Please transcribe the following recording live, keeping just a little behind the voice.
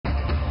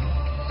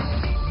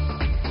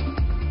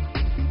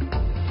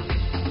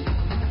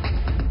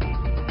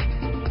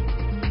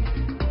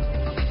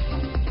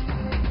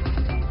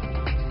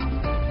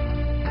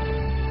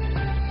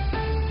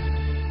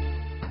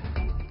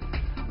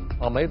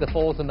On May the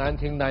 4th,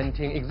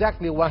 1919,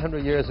 exactly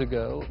 100 years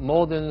ago,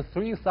 more than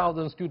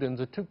 3,000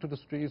 students took to the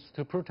streets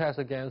to protest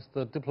against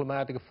the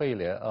diplomatic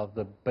failure of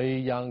the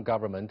Beiyang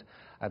government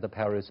at the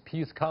Paris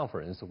Peace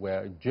Conference,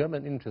 where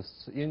German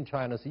interests in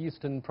China's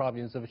eastern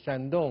province of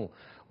Shandong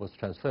was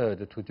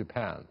transferred to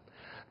Japan.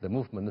 The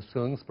movement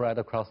soon spread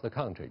across the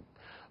country.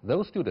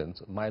 Those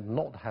students might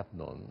not have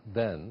known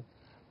then,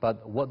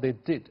 but what they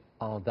did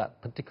on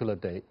that particular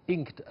day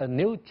inked a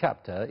new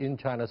chapter in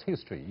China's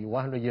history.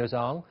 100 years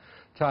on,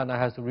 China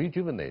has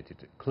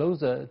rejuvenated,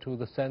 closer to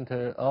the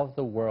center of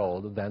the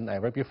world than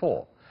ever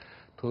before.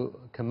 To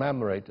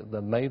commemorate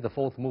the May the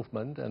 4th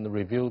movement and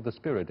reveal the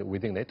spirit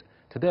within it,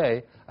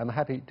 today I'm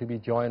happy to be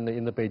joined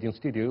in the Beijing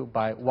studio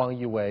by Wang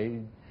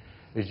Yiwei,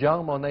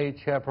 Jean Monnet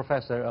Chair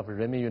Professor of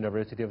Renmin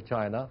University of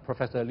China,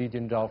 Professor Li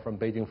Jinzhao from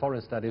Beijing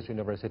Foreign Studies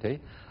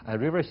University,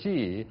 and River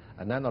Xi,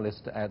 an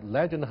analyst at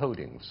Legend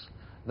Holdings.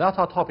 That's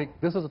our topic.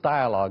 This is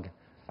Dialogue.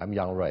 I'm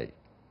Yang Rui.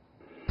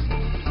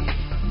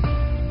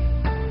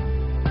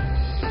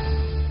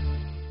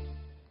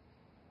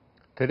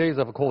 Today is,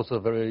 of course, a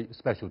very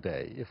special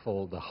day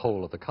for the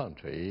whole of the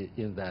country,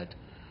 in that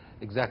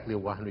exactly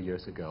 100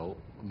 years ago,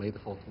 May the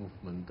 4th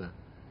movement,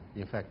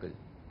 in fact,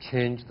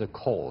 changed the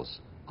course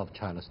of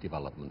China's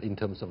development in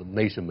terms of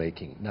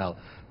nation-making. Now,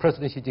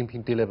 President Xi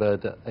Jinping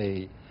delivered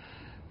a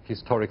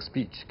historic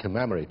speech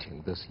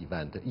commemorating this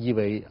event.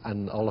 Yiwei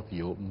and all of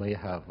you may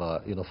have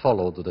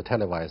followed the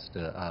televised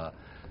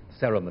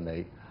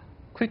ceremony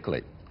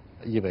quickly.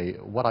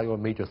 Yiwei, what are your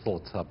major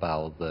thoughts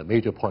about the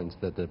major points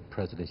that the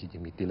President Xi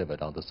Jinping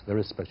delivered on this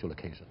very special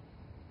occasion?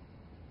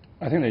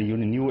 I think the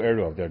new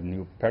era of the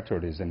new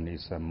patriotism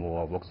is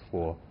more works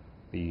for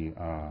the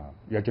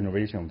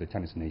regeneration of the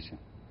Chinese nation,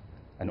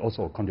 and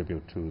also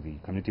contribute to the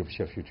community of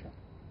shared future.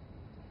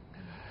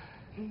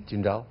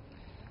 Jinzhao?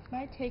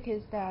 My take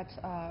is that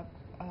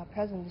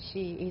President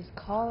Xi is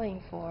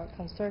calling for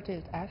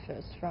concerted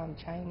efforts from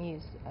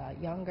Chinese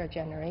younger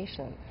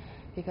generation,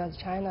 because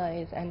China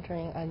is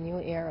entering a new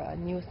era, a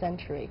new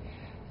century,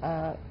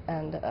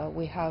 and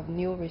we have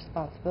new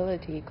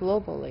responsibility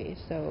globally.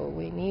 So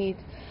we need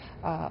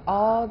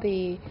all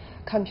the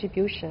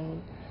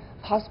contribution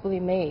possibly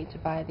made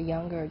by the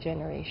younger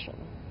generation.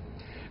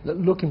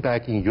 Looking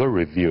back in your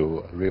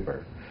review,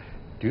 River,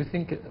 do you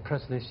think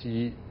President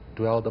Xi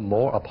dwelled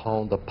more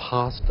upon the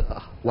past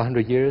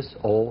 100 years,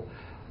 or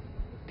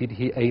did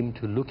he aim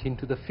to look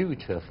into the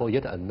future for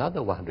yet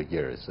another 100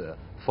 years,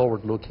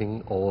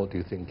 forward-looking, or do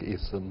you think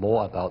it's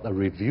more about a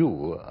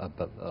review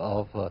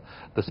of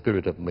the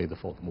spirit of May the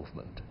 4th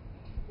movement?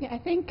 Yeah, I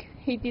think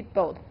he did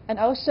both. And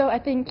also, I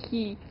think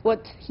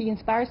what he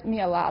inspires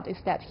me a lot is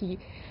that he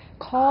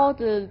called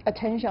the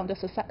attention of the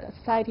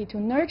society to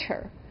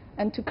nurture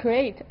and to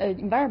create an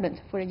environment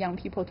for the young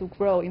people to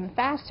grow even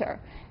faster,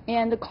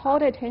 and call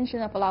the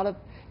attention of a lot of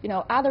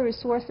other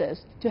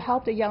resources to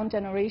help the young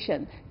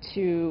generation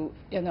to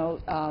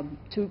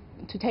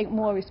to take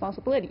more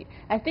responsibility.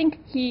 I think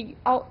he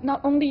not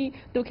only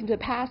look into the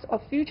past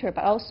or future,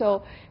 but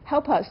also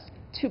help us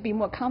to be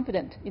more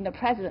confident in the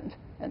present,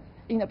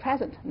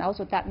 and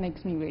also that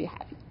makes me really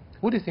happy.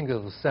 What do you think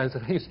of the sense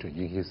of history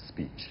in his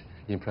speech,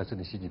 in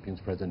President Xi Jinping's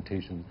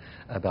presentation,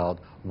 about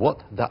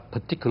what that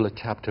particular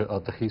chapter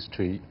of the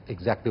history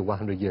exactly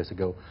 100 years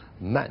ago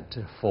meant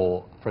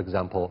for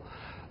example,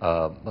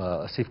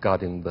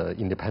 safeguarding the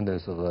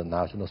independence of the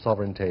national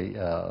sovereignty,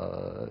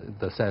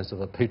 the sense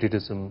of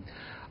patriotism,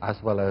 as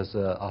well as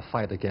a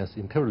fight against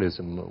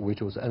imperialism,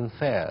 which was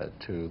unfair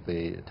to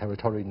the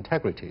territorial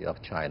integrity of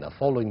China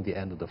following the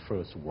end of the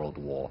First World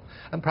War.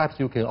 And perhaps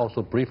you can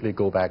also briefly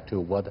go back to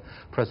what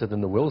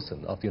President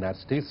Wilson of the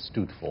United States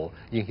stood for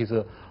in his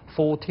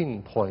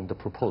 14-point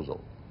proposal.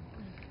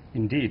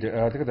 Indeed,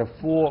 I think the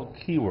four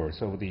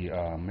keywords of the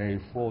May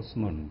 4th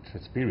movement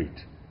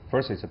spirit.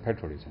 First is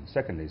patriotism.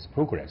 Second is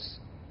progress.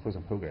 First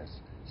is progress.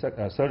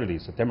 Thirdly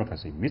is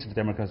democracy, Mr.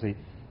 Democracy,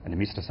 and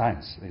Mr.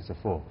 Science is the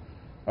four.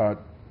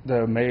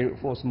 The May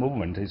 4th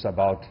movement is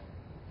about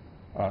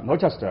not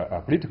just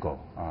a political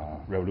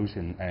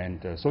revolution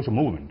and social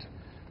movement,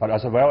 but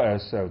as well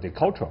as the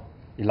cultural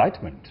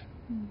enlightenment.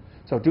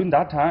 So during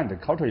that time, the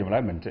cultural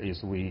enlightenment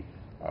is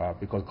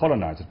because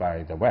colonized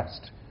by the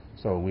West.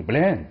 So we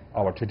blend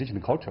our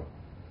traditional culture.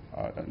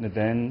 And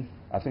then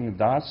I think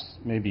that's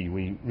maybe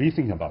we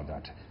rethink about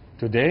that.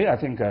 Today, I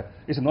think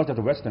it's not just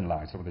the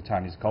westernized of the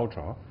Chinese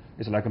culture.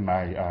 It's like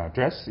my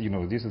dress.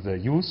 This is a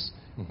youth,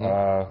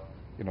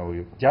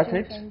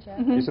 jacket.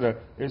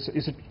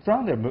 It's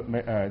from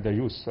the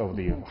youth of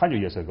the 100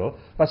 years ago.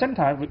 But same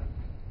time, we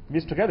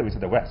mix together with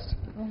the West.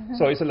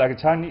 So it's like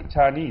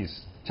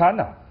Chinese.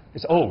 China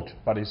is old,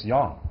 but it's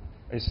young.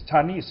 It's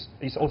Chinese.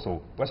 It's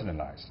also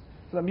westernized.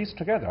 So that mixed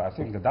together, I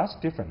think that's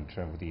different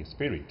of the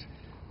spirit.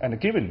 And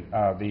given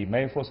the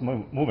May 4th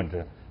movement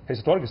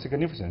historical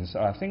significance,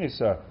 I think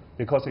it's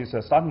because it's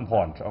a starting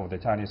point of the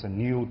Chinese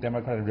new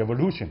democratic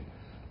revolution.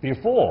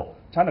 Before,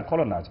 China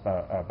colonized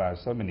by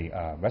so many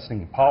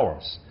Western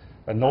powers,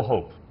 but no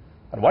hope.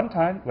 At one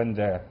time, when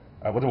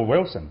Woodrow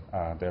Wilson,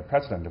 the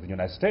President of the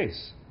United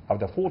States, of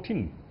the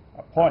 14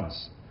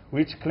 points,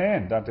 which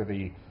claimed that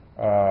the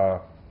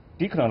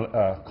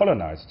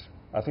decolonized.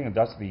 I think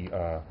that's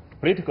the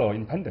political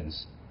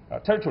independence,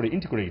 territory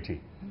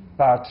integrity.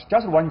 But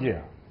just 1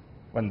 year,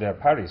 when the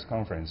Paris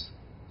conference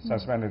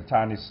suspended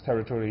Chinese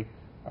territory,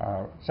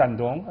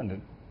 Shandong,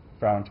 and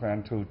from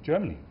Japan to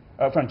Germany,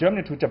 from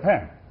Germany to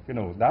Japan,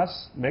 that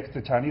makes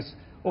the Chinese,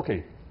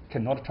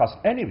 cannot trust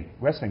any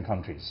Western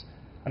countries.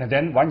 And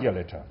then 1 year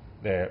later,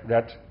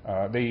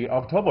 the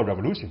October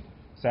Revolution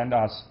sent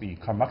us the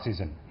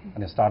Marxism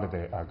and started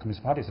the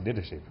Communist Party's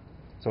leadership.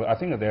 So I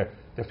think that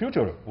the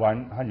future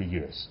 100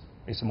 years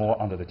is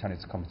more under the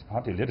Chinese Communist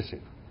Party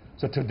leadership.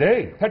 So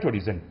today,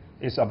 patriotism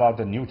is about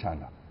the new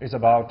China. It's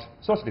about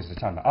socialist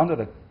China under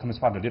the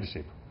Communist Party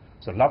leadership.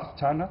 So loves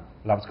China,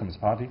 loves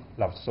Communist Party,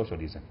 loves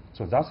socialism.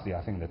 So that's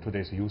I think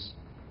today's youth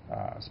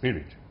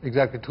spirit.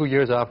 Exactly 2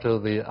 years after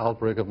the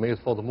outbreak of May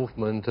 4th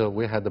movement,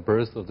 we had the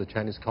birth of the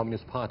Chinese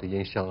Communist Party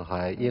in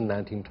Shanghai in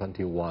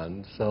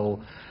 1921.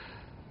 So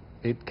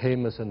it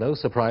came as no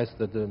surprise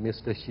that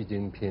Mr. Xi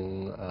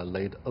Jinping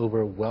laid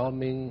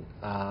overwhelming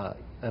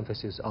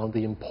emphasis on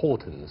the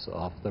importance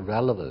of the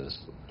relevance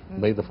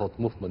May the 4th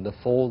movement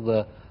for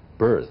the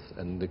birth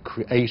and the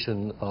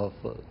creation of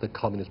the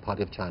Communist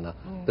Party of China,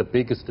 the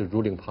biggest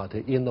ruling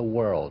party in the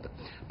world.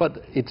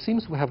 But it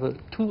seems we have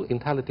two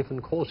entirely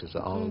different courses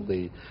on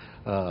the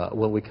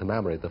when we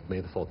commemorate the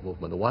May the 4th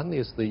movement. One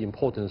is the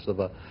importance of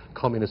a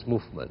communist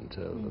movement,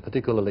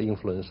 particularly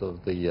influence of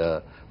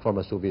the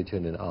former Soviet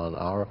Union on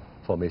our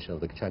formation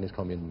of the Chinese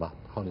Communist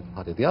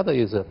Party. The other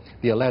is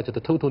the alleged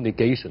total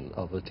negation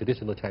of the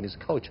traditional Chinese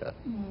culture,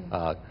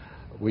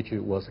 which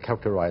was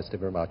characterized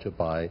very much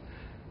by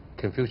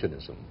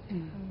Confucianism.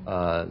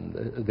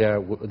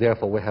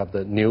 Therefore, we have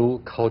the new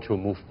cultural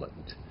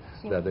movement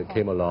that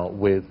came along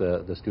with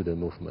the student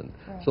movement.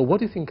 Right. So what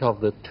do you think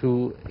of the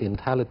two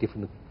entirely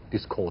different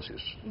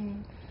discourses?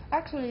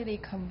 Actually, they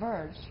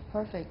converge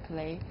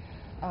perfectly,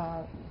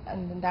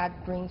 and that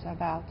brings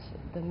about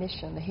the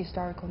mission, the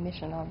historical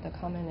mission of the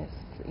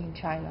communists in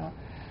China.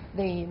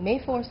 The May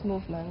 4th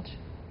movement,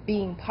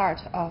 being part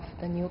of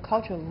the new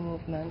cultural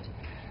movement,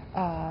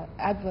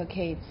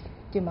 advocates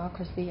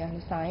democracy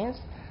and science.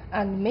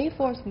 And May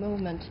 4th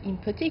movement in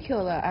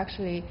particular,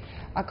 actually,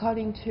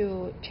 according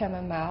to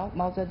Chairman Mao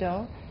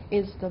Zedong,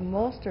 is the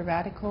most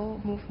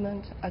radical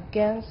movement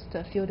against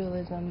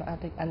feudalism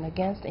and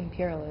against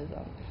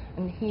imperialism.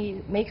 And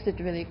he makes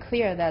it really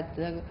clear that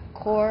the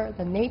core,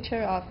 the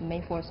nature of May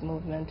 4th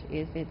movement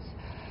is its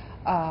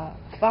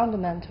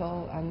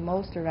fundamental and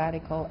most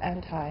radical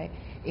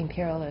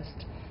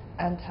anti-imperialist,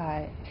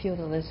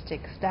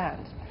 anti-feudalistic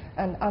stand.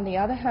 And on the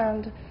other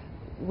hand,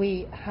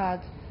 we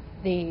had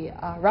the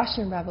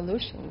Russian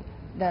Revolution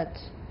that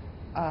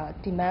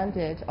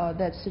demanded or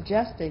that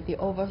suggested the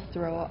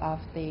overthrow of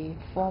the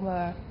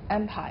former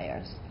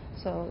empires.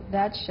 So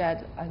that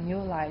shed a new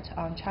light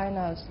on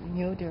China's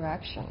new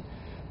direction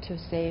to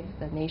save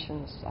the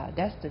nation's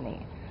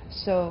destiny.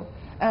 So,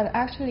 and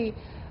actually,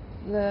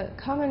 the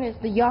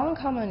young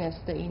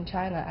communists in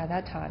China at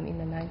that time, in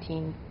the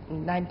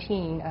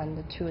 1919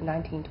 and to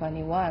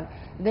 1921,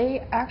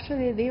 they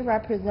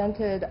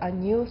represented a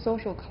new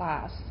social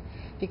class.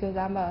 Because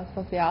I'm a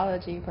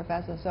sociology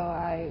professor, so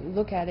I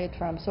look at it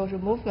from social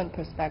movement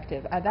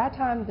perspective. At that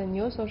time, the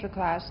new social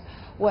class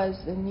was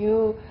the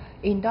new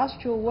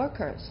industrial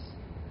workers.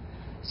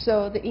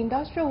 So the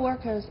industrial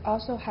workers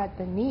also had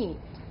the need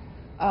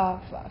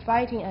of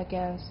fighting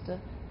against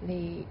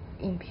the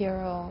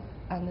imperial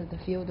and the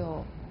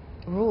feudal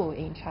rule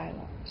in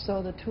China.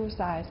 So the two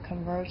sides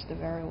converged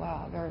very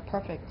well, very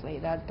perfectly.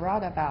 That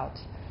brought about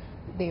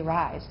the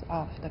rise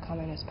of the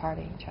Communist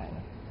Party in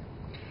China.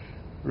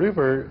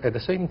 River, at the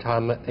same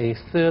time, a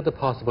third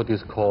possible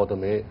discourse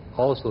may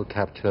also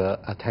capture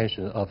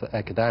attention of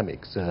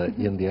academics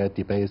in their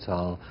debates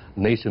on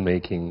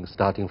nation-making,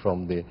 starting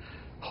from the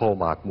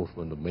hallmark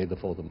movement of May the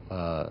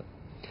 4th.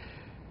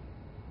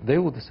 They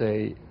would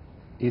say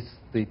it's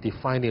the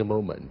defining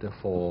moment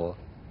for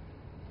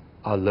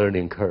a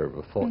learning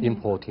curve, for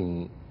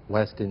importing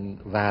Western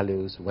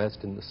values,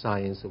 Western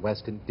science,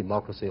 Western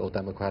democracy or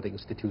democratic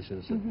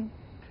institutions in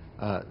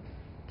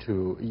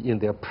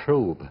their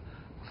probe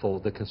for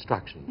the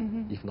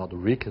construction, if not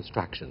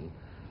reconstruction,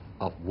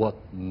 of what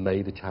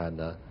made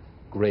China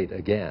great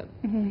again.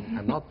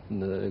 I'm not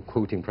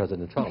quoting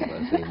President Trump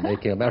saying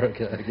making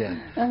America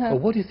again.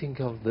 But what do you think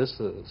of this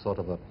sort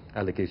of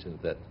allegation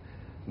that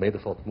May the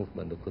 4th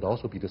movement could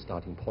also be the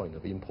starting point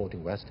of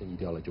importing Western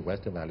ideology,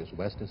 Western values,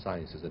 Western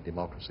sciences and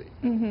democracy?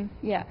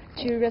 Yeah,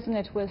 to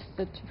resonate with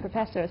the two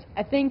professors,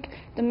 I think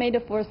the May the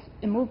 4th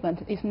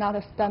movement is not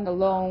a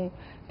standalone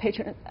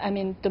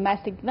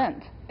domestic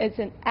event. It's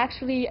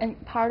actually a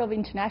part of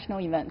international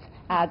events,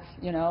 as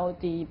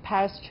the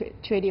Paris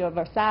Treaty of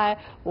Versailles,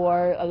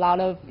 or a lot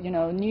of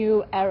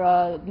new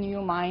era,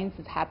 new minds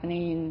is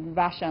happening in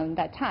Russia at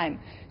that time.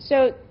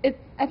 So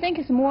I think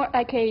it's more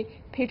like a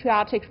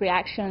patriotic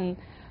reaction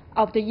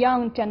of the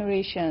young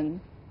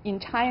generation in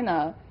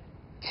China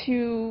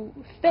to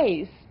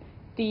face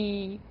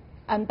the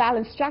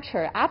unbalanced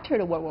structure after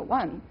the World War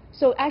I.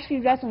 So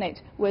actually resonate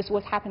with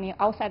what's happening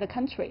outside the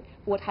country,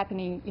 what's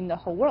happening in the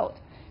whole world.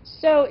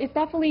 So it's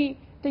definitely,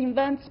 the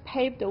events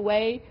paved the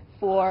way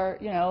for,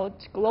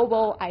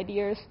 global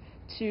ideas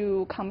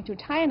to come to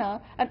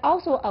China, and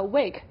also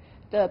awake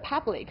the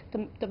public,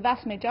 the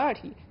vast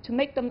majority, to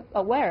make them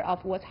aware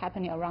of what's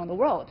happening around the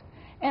world.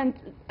 And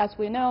as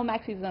we know,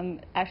 Marxism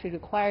actually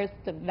requires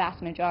the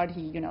vast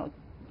majority,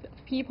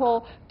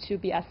 people to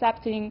be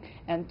accepting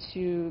and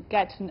to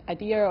get an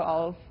idea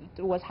of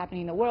what's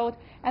happening in the world.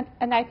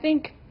 And I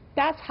think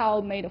that's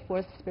how May the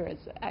 4th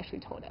spirits actually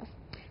told us.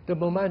 The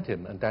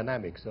momentum and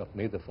dynamics of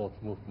May the 4th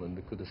movement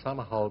could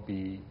somehow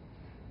be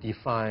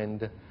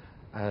defined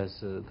as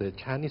the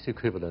Chinese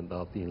equivalent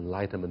of the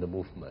Enlightenment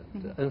movement.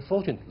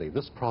 Unfortunately,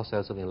 this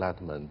process of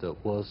Enlightenment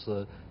was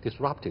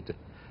disrupted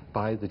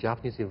by the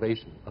Japanese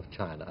invasion of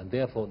China, and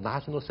therefore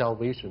national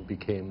salvation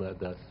became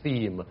the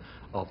theme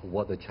of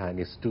what the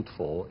Chinese stood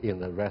for in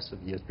the rest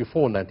of the years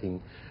before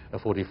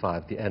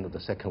 1945, the end of the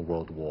Second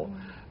World War.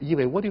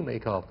 Yiwei, what do you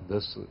make of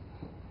this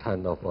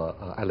kind of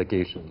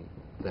allegation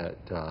that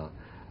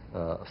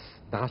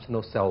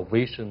national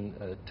salvation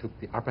took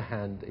the upper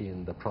hand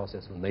in the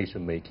process of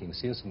nation-making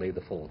since May the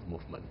 4th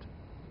movement?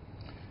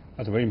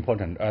 That's very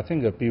important. I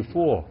think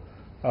before,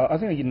 I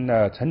think in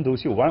Chen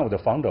Duxiu, one of the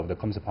founder of the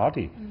Communist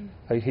Party,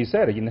 he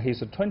said in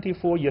his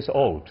 24 years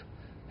old,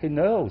 he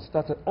knows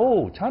that,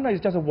 China is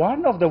just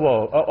one of the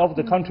world, of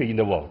the country in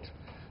the world,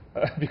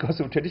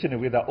 because traditionally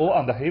we are all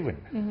under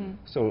heaven.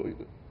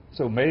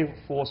 So May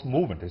 4th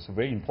movement is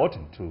very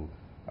important to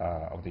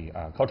of the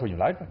cultural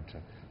enlightenment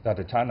that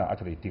China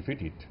actually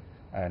defeated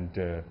and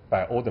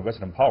by all the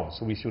Western powers.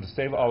 So we should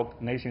save our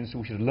nations,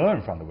 we should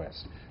learn from the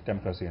West,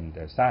 democracy and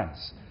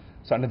science.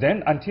 So and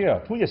then until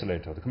 2 years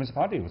later, the Communist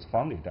Party was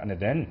founded, and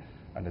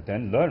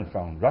then learn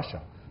from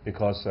Russia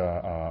because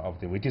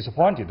we're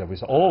disappointed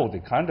with all the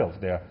kind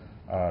of their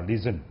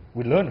reason.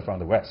 We learned from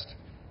the West.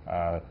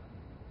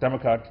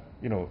 Democrat,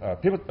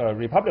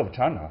 Republic of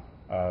China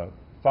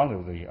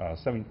founded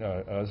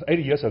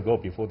 80 years ago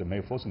before the May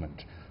 4th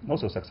movement. Not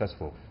so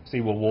successful.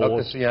 Civil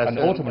wars and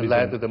ultimately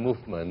led the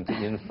movement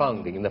in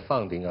the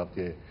founding of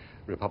the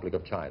Republic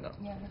of China.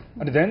 Yeah.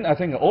 And then I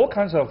think all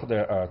kinds of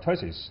the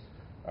choices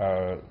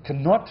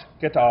cannot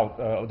get out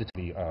of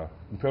the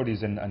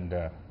imperialism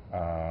and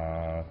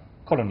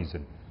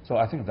colonialism. So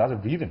I think that's the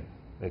reason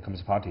the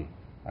Communist Party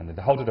and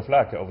they hold the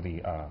flag of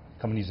the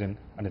communism,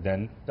 and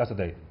then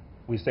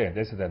we say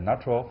this is the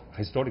natural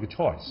historic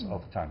choice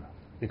of China,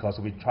 because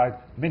we tried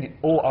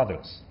all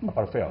others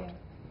but failed.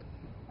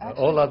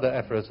 All other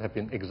efforts have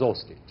been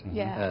exhausted,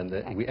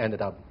 and we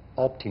ended up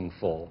opting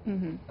for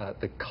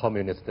the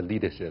communist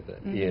leadership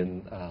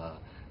in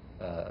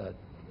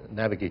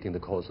navigating the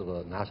course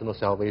of national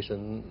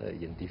salvation,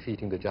 in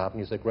defeating the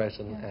Japanese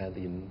aggression, and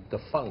in the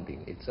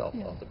founding itself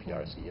of the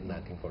PRC in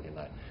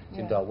 1949.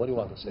 Jindal, what do you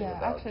want to say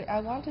about it? Actually, I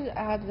wanted to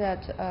add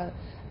that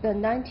the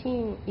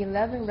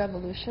 1911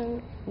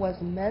 revolution was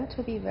meant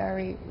to be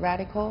very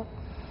radical,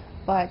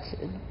 but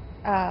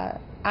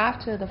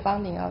after the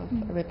founding of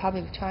the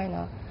Republic of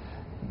China,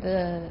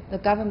 the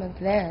government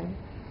then,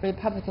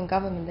 Republican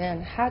government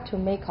then, had to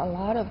make a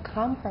lot of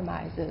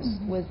compromises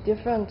with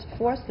different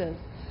forces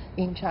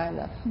in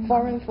China,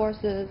 foreign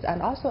forces,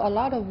 and also a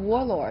lot of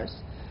warlords.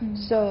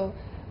 So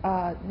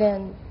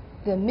then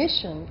the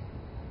mission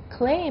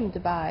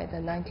claimed by the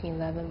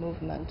 1911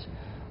 movement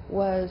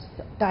was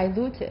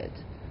diluted,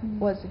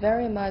 was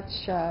very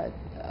much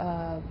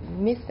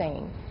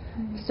missing.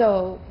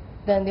 So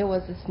then there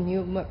was this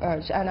new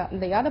merge.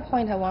 And the other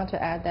point I want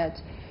to add that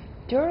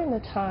during the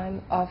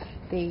time of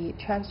the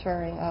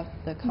transferring of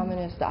the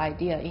communist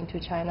idea into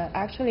China,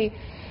 actually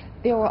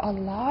there were a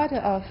lot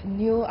of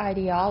new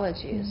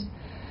ideologies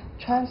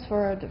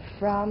transferred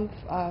from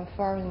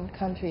foreign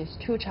countries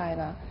to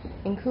China,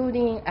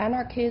 including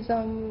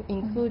anarchism,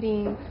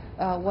 including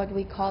what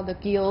we call the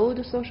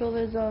guild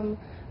socialism,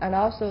 and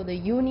also the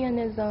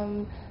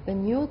unionism, the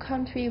new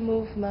country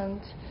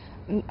movement,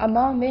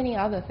 among many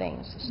other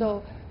things.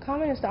 So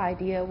communist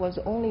idea was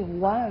only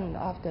one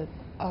of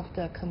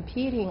the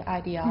competing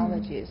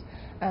ideologies,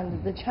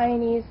 and the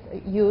Chinese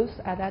youth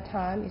at that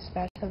time,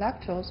 especially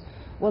intellectuals,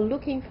 were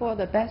looking for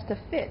the best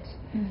fit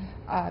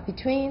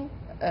between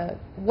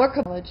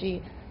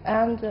workability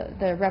and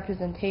the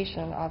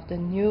representation of the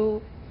new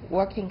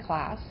working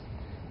class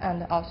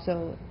and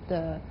also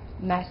the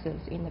masses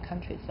in the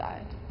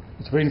countryside.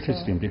 It's very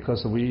interesting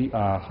because we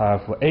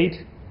have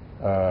 8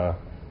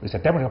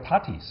 democratic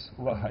parties.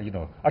 Well,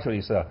 actually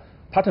it's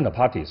partner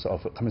parties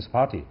of Communist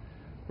Party,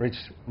 which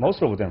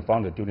most of them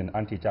founded during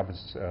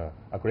anti-Japanese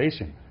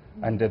aggression.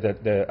 And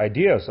the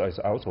ideas is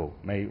also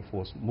May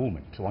 4th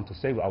movement to want to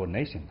save our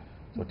nation.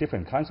 So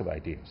different kinds of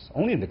ideas.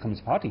 Only the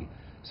Communist Party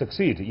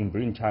succeed in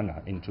bringing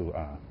China into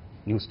a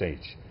new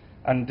stage.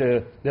 And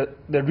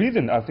the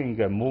reason I think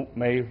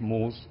May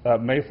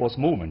 4th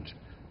movement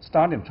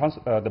started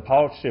the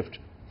power shift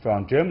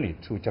from Germany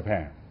to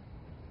Japan.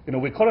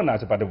 We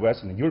colonized by the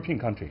Western European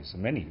countries,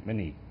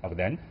 many of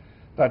them.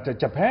 But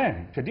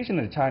Japan,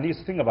 traditionally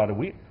Chinese think about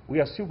it, we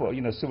are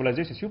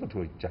civilization super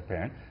to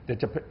Japan.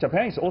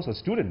 Japan is also a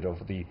student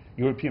of the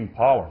European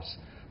powers.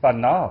 But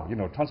now,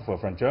 transfer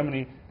from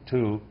Germany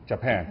to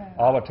Japan.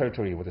 Our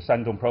territory was the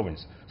Shandong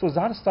province. So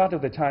that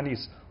started the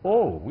Chinese,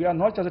 oh, we are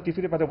not just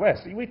defeated by the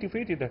West, we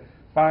defeated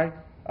by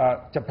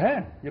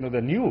Japan,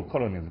 the new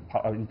colonial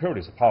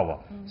imperialist power,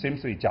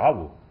 seems to be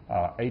Jiawu,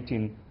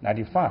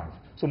 1895.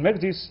 So make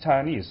these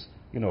Chinese,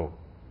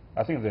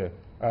 I think the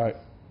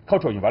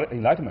cultural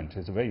enlightenment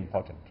is very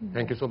important.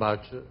 Thank you so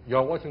much.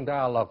 You're watching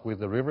Dialogue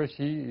with River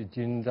Xi,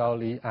 Jin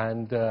Zhaoli,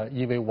 and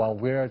Yiwei Wang.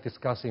 We're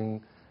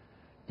discussing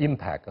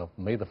impact of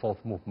May the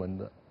 4th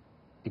movement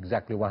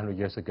exactly 100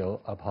 years ago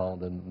upon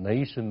the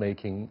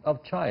nation-making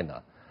of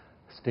China.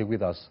 Stay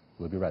with us.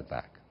 We'll be right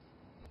back.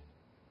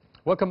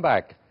 Welcome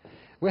back.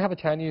 We have a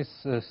Chinese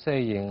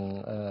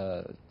saying,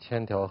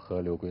 千条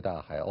河流归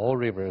大海, all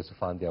rivers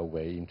find their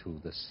way into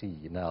the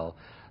sea. Now,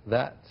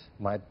 that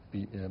might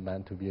be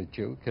meant to be a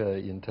joke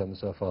in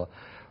terms of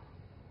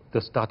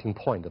the starting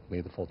point of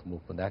May the 4th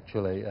movement.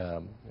 Actually,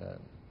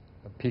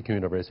 Peking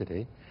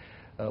University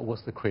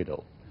was the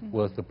cradle,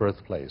 was the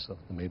birthplace of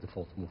the May the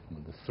 4th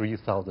movement. The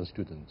 3,000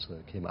 students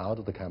came out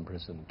of the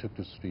campus and took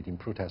to the street in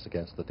protest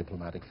against the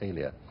diplomatic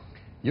failure.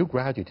 You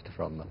graduated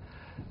from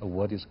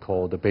what is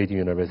called the Beijing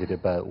University,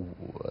 but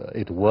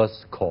it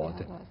was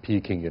called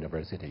Peking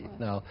University.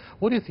 Now,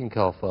 what do you think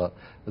of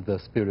the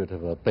spirit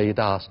of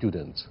Beida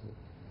students?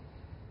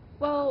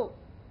 Well,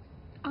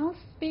 I'm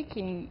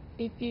speaking,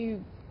 if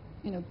you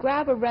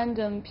grab a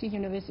random Peking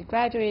University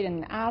graduate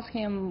and ask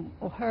him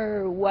or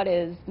her what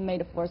is May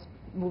the 4th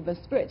movement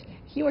spirit,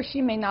 he or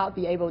she may not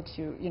be able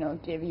to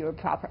give you a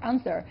proper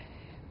answer.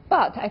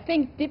 But I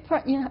think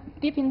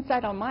deep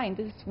inside our mind,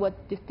 this is what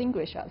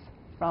distinguishes us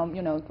from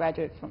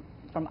graduates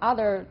from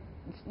other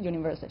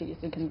universities.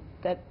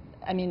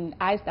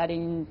 I study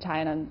in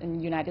China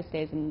and United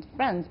States and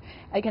France.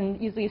 I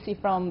can easily see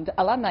from the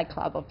alumni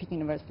club of Peking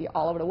University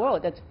all over the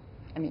world that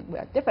we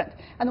are different.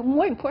 And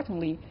more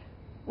importantly,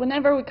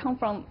 whenever we come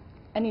from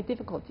any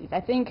difficulties, I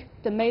think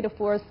the May the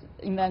 4th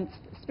event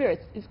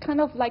spirit is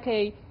kind of like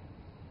a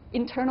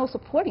internal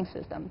supporting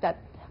system that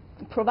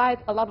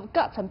provides a lot of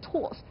guts and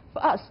tools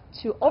for us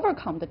to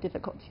overcome the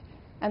difficulty.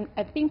 And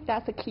I think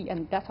that's the key,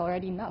 and that's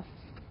already enough.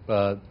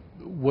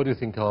 What do you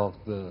think of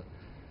the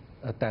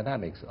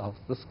dynamics of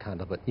this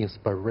kind of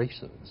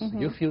inspirations?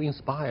 You feel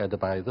inspired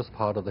by this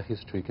part of the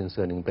history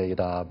concerning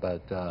Beida,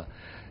 but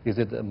is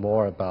it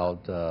more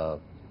about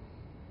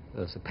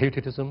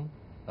patriotism,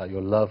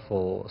 your love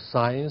for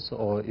science,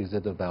 or is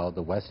it about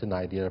the Western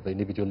idea of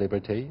individual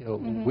liberty?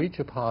 Which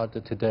part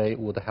today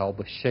would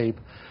help shape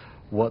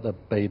what a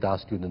Beida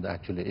student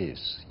actually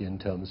is in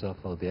terms of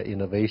their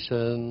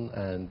innovation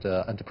and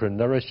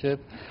entrepreneurship,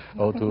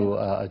 or to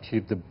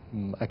achieve the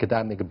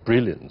academic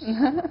brilliance?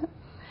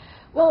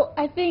 Well,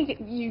 I think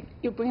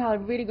you bring out a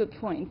really good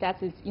point.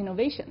 That is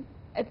innovation.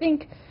 I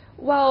think,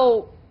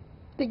 well,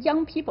 the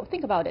young people,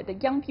 think about it, the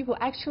young people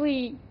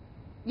actually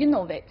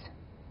innovate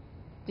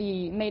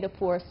the May the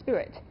 4th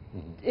spirit.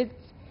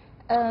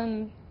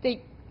 I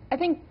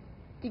think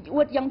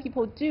what young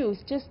people do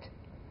is just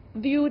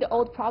view the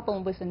old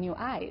problem with a new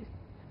eyes.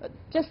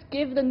 Just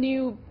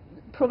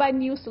provide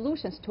new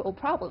solutions to old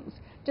problems.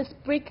 Just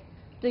break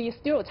the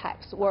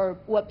stereotypes or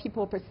what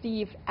people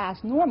perceive as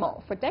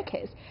normal for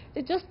decades.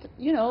 They just,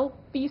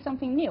 be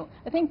something new.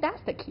 I think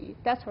that's the key.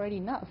 That's already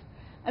enough.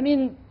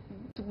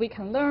 We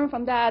can learn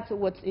from that.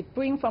 What it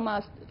brings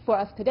for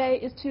us today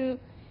is to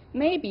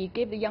maybe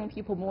give the young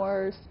people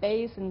more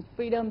space and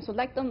freedom, so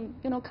let them,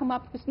 come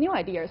up with new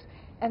ideas.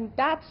 And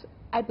that,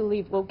 I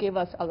believe, will give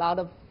us a lot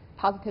of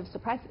positive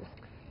surprises.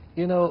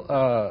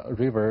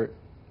 River,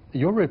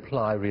 your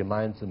reply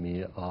reminds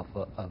me of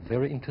a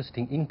very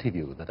interesting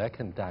interview that I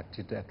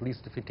conducted at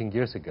least 15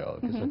 years ago.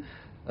 Because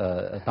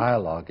a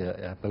dialogue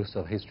boasts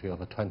a history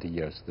of 20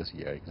 years this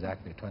year,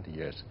 exactly 20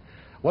 years.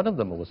 One of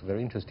them was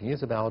very interesting.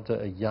 It's about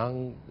a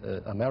young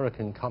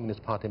American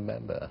Communist Party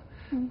member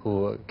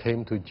who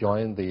came to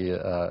join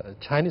the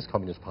Chinese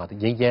Communist Party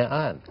in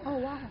Yan'an. Oh,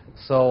 wow.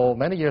 So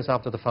many years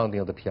after the founding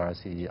of the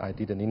PRC, I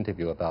did an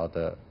interview about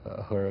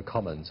her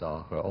comments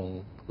on her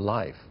own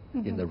life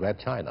in the Red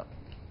China.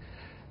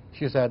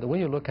 She said, when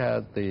you look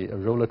at the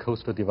roller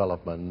coaster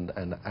development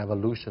and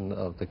evolution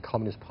of the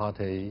Communist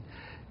Party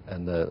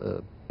and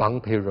the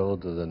Bang payroll,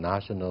 the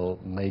national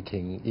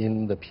making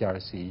in the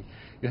PRC,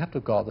 you have to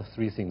got the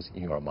three things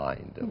in your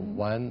mind.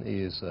 One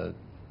is a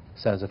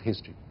sense of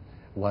history,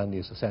 one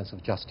is a sense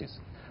of justice,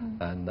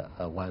 and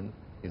one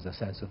is a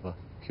sense of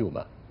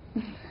humor.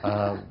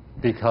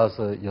 Because,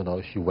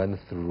 she went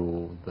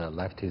through the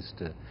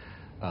leftist,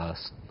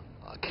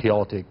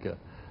 chaotic,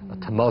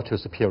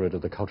 tumultuous period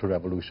of the Cultural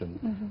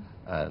Revolution,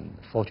 and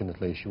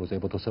fortunately she was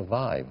able to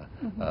survive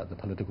the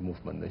political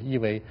movement.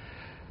 Yiwei,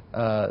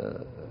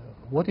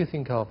 what do you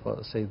think of,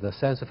 say, the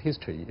sense of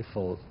history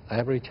for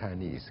every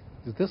Chinese?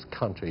 This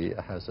country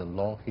has a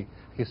long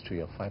history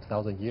of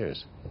 5,000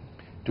 years.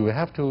 Do we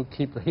have to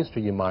keep the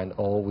history in mind,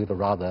 or would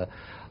rather,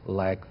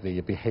 like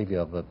the behavior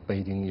of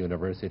Beijing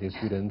University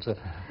students,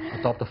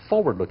 adopt a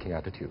forward-looking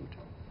attitude?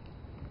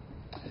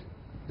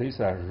 There's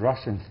a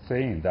Russian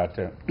saying that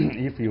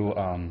if you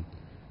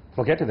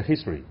forget the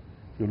history,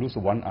 you lose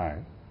one eye.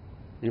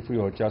 If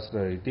you just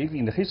dig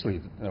in the history,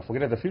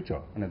 forget the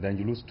future, and then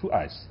you lose 2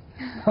 eyes.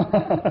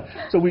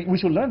 So we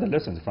should learn the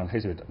lessons from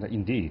history,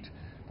 indeed.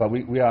 But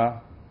we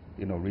are,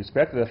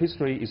 respect the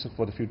history is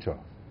for the future.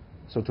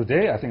 So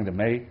today, I think the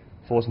May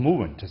 4th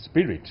movement,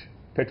 spirit,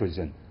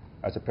 patriotism,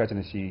 as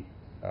President Xi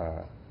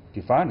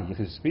defined in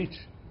his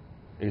speech,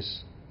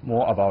 is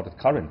more about the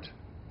current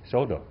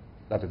shoulder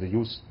that the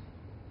youth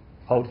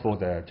hold for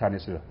the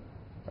Chinese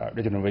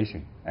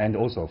regeneration and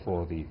also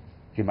for the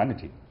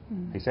humanity,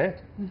 he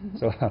said.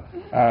 So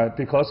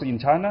because in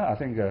China, I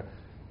think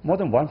more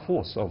than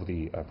 1/4 of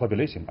the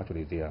population,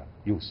 actually, they are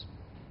youth,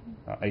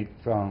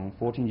 from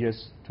 14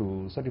 years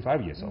to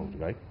 35 years old,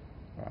 right?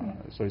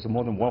 So it's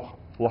more than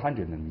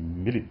 400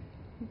 million.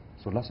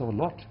 So that's a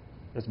lot.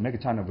 Let's make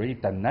China very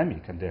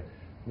dynamic and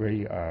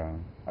very,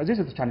 this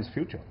is the Chinese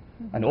future,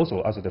 and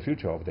also as the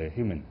future of the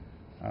human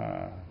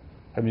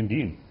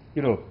being.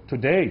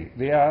 Today,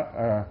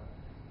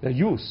 the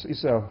youth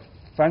is a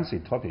fancy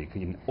topic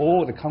in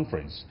all the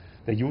conference.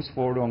 The youth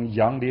forum,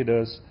 young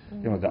leaders,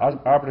 the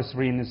Arab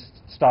Spring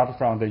start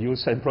from the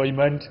youth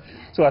employment.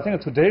 So I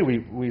think today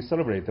we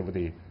celebrate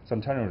the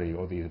Centenary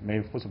or the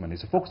May 4th movement.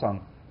 It's focused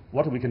on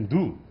what we can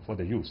do for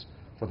the youth,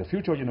 for the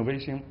future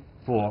innovation,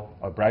 for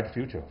a bright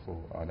future for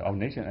our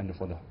nation and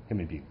for the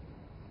human being.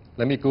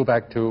 Let me go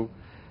back to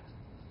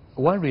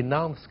one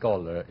renowned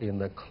scholar in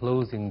the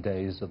closing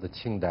days of the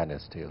Qing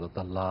dynasty,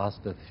 the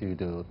last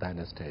feudal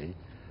dynasty.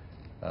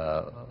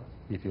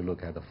 If you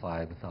look at the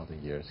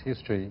 5,000 years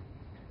history,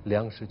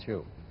 Liang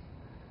Qichao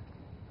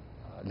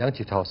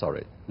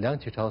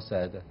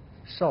said,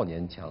 少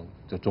年强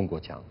则中国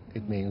强.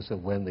 It means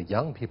that when the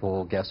young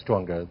people get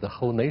stronger, the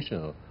whole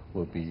nation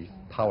will be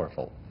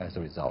powerful as a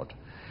result.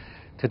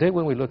 Today,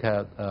 when we look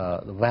at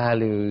the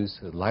values,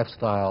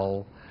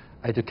 lifestyle,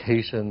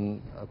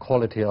 education,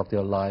 quality of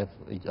their life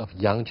of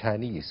young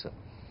Chinese,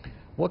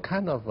 what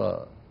kind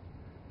of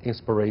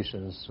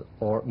inspirations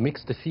or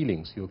mixed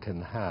feelings you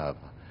can have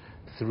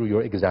through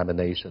your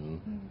examination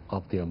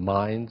of their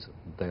minds,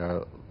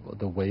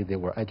 the way they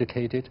were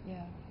educated?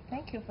 Yeah,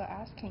 thank you for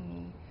asking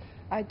me.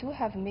 I do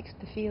have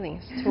mixed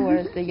feelings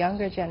towards the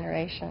younger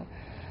generation.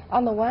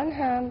 On the one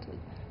hand,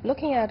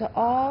 looking at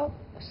all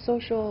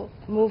social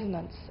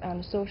movements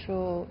and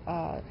social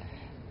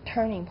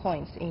turning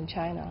points in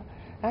China,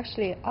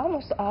 actually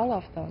almost all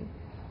of them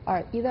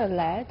are either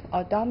led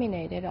or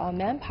dominated or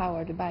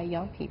manpowered by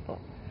young people.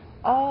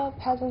 All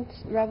peasant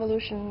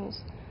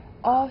revolutions,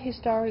 all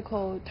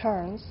historical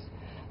turns,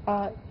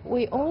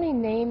 we only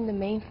name the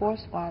main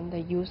force one,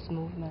 the youth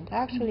movement.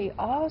 Actually,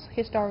 all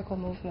historical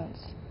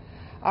movements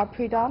are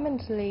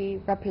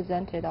predominantly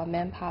represented or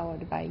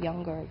manpowered by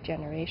younger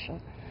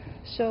generation.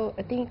 So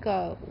I think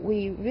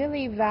we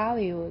really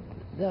value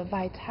the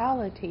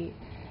vitality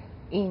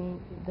in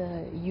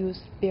the youth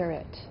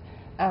spirit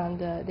and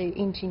the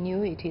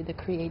ingenuity, the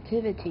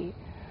creativity.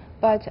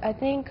 But I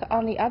think,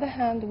 on the other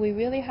hand, we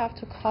really have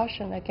to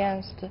caution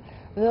against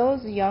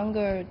those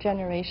younger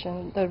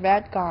generation, the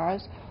Red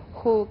Guards,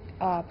 who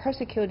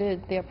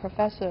persecuted their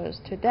professors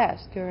to death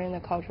during the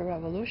Cultural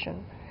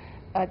Revolution.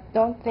 I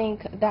don't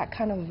think that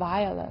kind of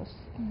violence,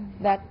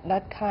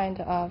 that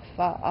kind of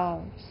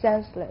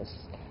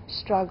senseless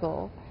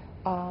struggle,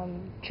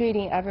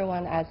 treating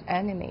everyone as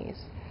enemies,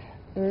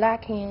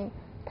 lacking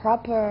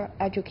proper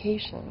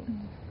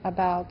education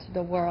about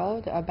the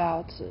world,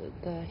 about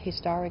the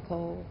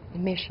historical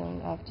mission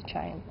of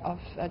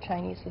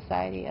Chinese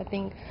society. I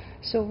think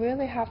so.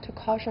 Really have to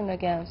caution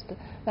against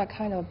that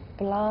kind of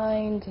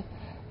blind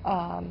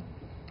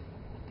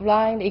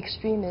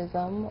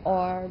extremism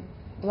or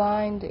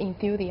blind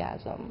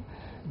enthusiasm.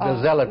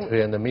 The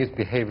zealotry and the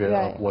misbehavior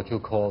right. of what you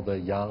call the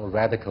young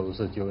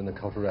radicals during the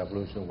Cultural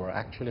Revolution were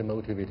actually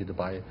motivated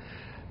by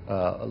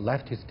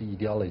leftist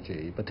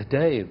ideology. But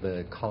today,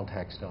 the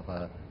context of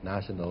a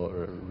national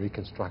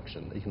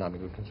reconstruction,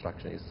 economic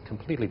reconstruction, is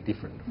completely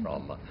different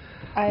from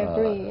I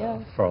agree, yeah.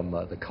 From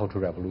the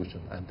Cultural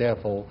Revolution. And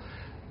therefore,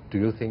 do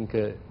you think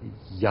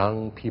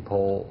young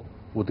people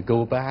would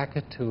go back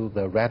to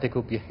the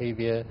radical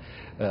behavior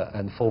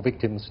and fall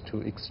victims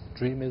to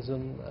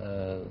extremism?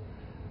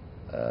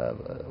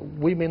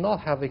 We may not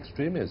have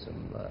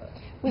extremism,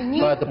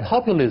 but the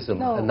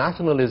populism and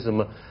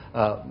nationalism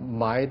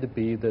might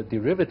be the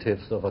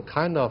derivatives of a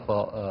kind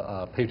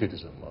of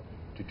patriotism.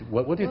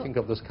 What do you think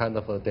of this kind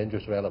of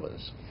dangerous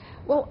relevance?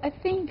 Well, I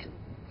think,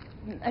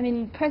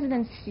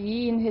 President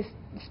Xi in his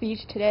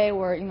speech today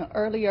or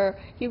earlier,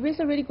 he raised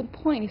a really good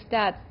point, is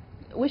that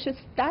we should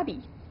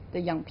study the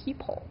young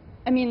people.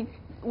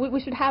 We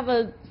should have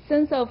a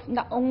sense of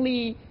not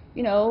only,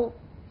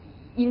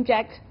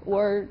 inject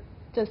or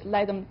just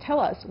let them tell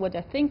us what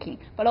they're thinking,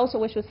 but also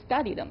we should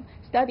study them,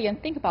 study and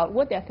think about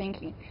what they're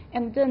thinking.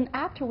 And then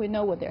after we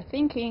know what they're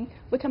thinking,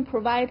 we can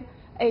provide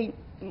a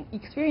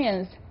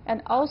experience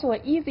and also an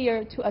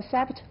easier to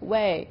accept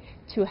way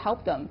to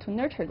help them, to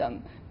nurture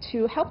them,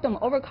 to help them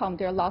overcome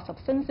their loss of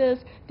senses,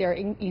 their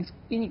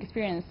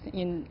inexperience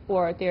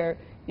or their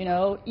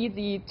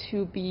easy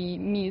to be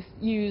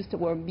misused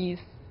or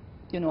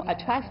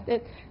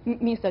attracted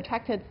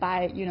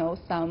by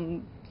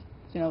some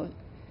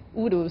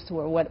voodoos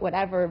or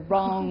whatever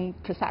wrong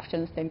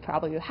perceptions they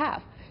probably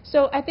have.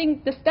 So I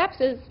think the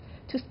steps is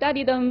to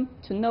study them,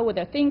 to know what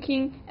they're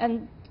thinking,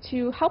 and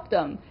to help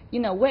them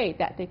in a way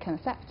that they can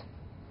accept.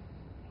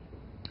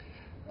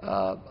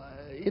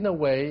 In a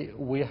way,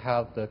 we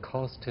have the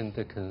constant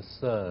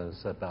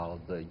concerns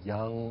about the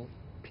young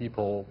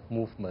people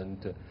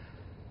movement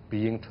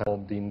being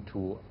transformed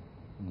into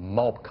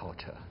mob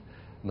culture,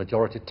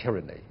 majority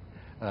tyranny.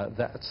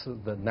 That's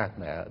the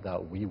nightmare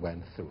that we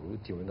went through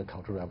during the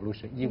Cultural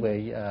Revolution.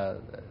 Anyway,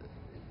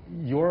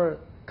 your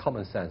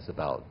common sense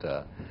about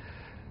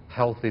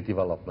healthy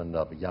development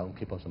of young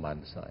people's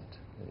mindset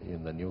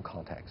in the new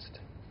context,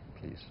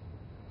 please.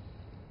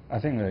 I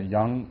think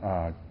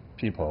young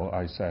people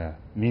is a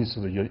means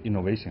of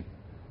innovation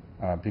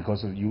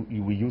because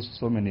we use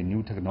so many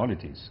new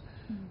technologies,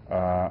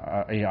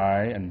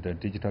 AI and the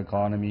digital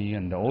economy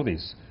and all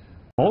this.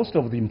 Most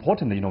of the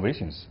important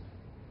innovations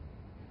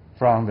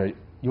from the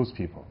youth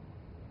people.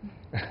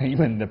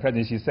 Even the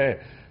president, she said,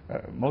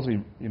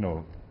 mostly,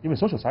 even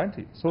social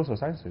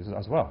sciences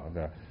as well.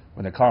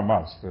 When the Karl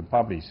Marx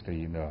published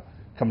the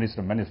Communist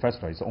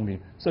Manifesto, it's only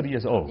 30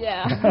 years old.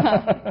 Yeah,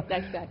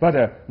 exactly.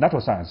 But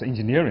natural science,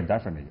 engineering,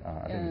 definitely,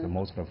 I think the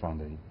most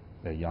from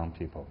the young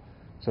people.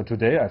 So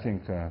today, I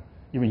think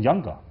even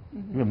younger.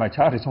 Even my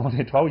child is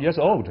only 12 years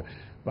old,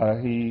 but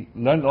he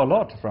learned a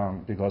lot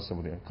because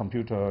of the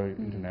computer,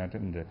 internet,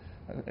 and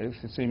it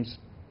seems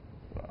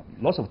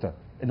lots of the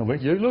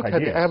innovation. You look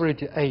ideas. at the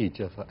average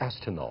age of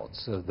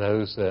astronauts,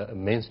 those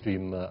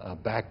mainstream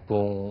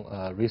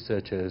backbone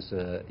researchers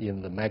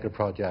in the mega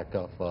project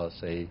of,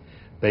 say,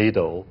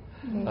 Beidou.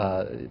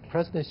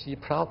 President Xi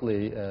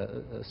proudly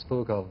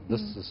spoke of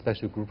this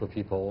special group of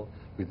people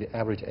with the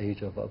average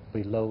age of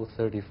below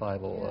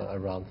 35 or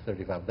around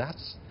 35.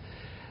 That's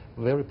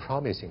very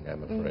promising,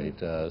 I'm afraid.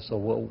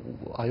 So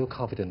are you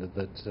confident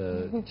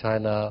that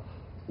China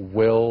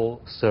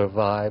will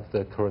survive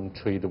the current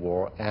trade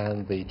war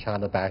and the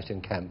China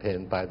bashing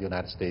campaign by the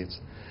United States?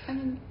 I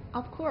mean,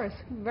 of course,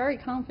 very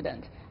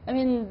confident. I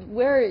mean,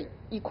 we're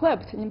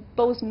equipped in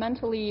both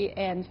mentally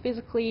and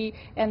physically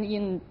and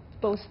in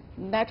both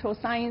natural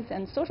science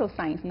and social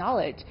science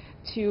knowledge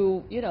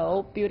to,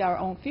 build our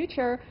own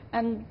future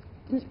and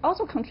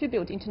also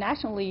contribute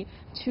internationally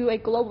to a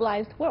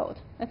globalized world.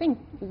 I think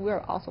we're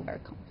also very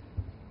confident.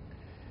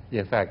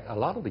 In fact, a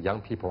lot of the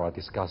young people are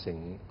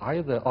discussing,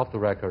 either off the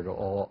record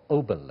or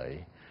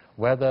openly,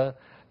 whether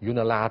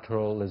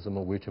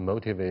unilateralism, which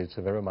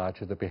motivates very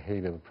much the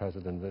behavior of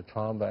President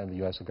Trump and the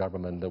U.S.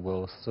 government,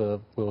 will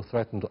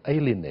threaten to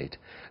alienate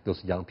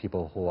those young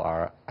people who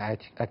are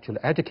actually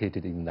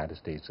educated in the United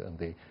States, and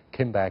they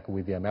came back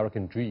with the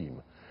American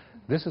dream.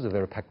 This is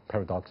very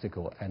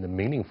paradoxical and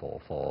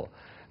meaningful for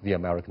the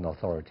American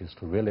authorities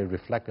to really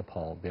reflect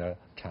upon their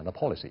China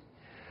policy.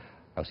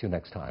 I'll see you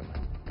next time.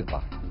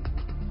 Goodbye.